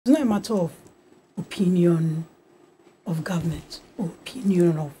It's not a matter of opinion of government or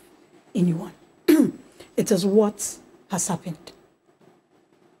opinion of anyone. It is what has happened.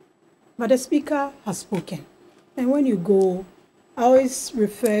 But the Speaker has spoken. And when you go, I always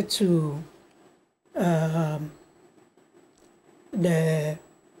refer to the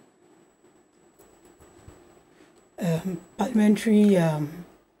parliamentary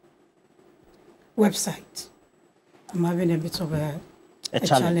website. I'm having a bit of a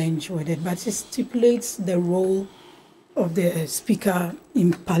challenge with it, but it stipulates the role of the Speaker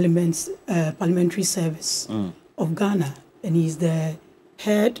in parliamentary service of Ghana, and he's the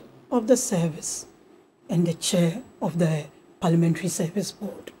head of the service and the chair of the Parliamentary Service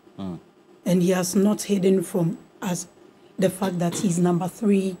Board. And he has not hidden from us the fact that he's number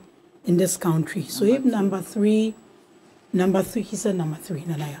 3 in this country. So if number three, he said number 3,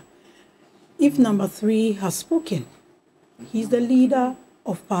 Nanaya. If number 3 has spoken, he's the leader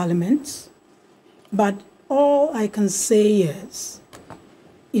of Parliament. But all I can say is,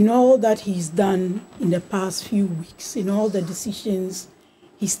 in all that he's done in the past few weeks, in all the decisions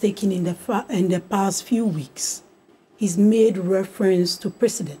he's taken in the past few weeks, he's made reference to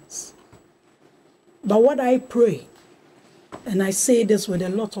precedents. But what I pray, and I say this with a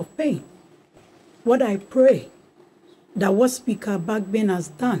lot of pain, what I pray that what Speaker Bagbin has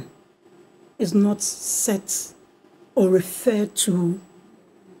done is not set or referred to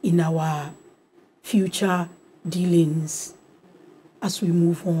in our future dealings as we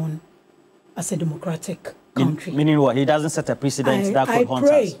move on as a democratic country. Meaning what? He doesn't set a precedent that could haunt us?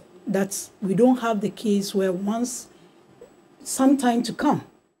 I pray that we don't have the case where some time to come,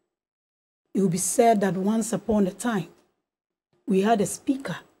 it will be said that once upon a time, we had a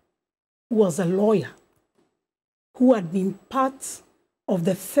Speaker who was a lawyer, who had been part of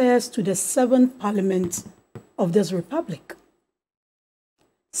the 1st to the 7th Parliament of this Republic,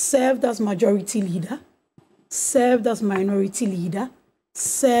 served as majority leader, served as minority leader,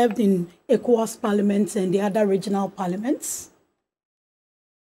 served in ECOWAS Parliament and the other regional parliaments,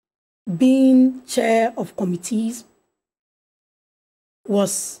 being chair of committees,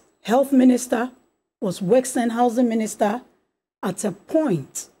 was health minister, was works and housing minister, at a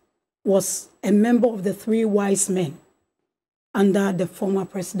point was a member of the 3 wise men under the former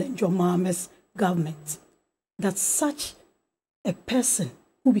President John Mahama's government. That such a person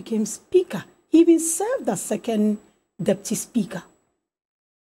who became Speaker, he even served as 2nd Deputy Speaker,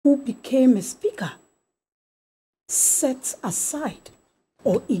 who became a Speaker, set aside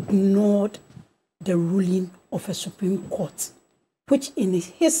or ignored the ruling of a Supreme Court, which in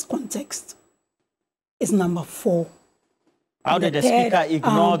his context is number 4. How did the Speaker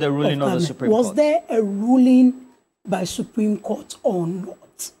ignore the ruling of the Supreme Court? Was there a ruling by Supreme Court or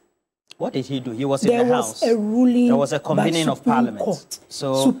not? What did he do? He was in the House. There was a ruling. There was a convening of Parliament.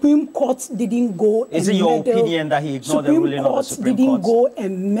 So Supreme Court didn't go. Is it your opinion that he ignored the ruling of the Supreme Court? Supreme Court didn't go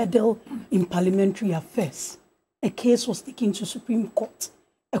and meddle in parliamentary affairs. A case was taken to Supreme Court,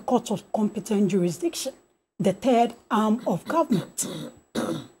 a court of competent jurisdiction, the 3rd arm of government.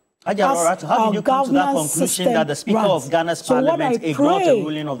 How did you come to that conclusion that the Speaker of Ghana's Parliament ignored the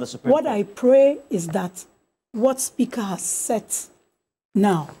ruling of the Supreme Court? What I pray is that what Speaker has set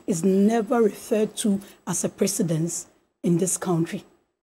now is never referred to as a precedent in this country.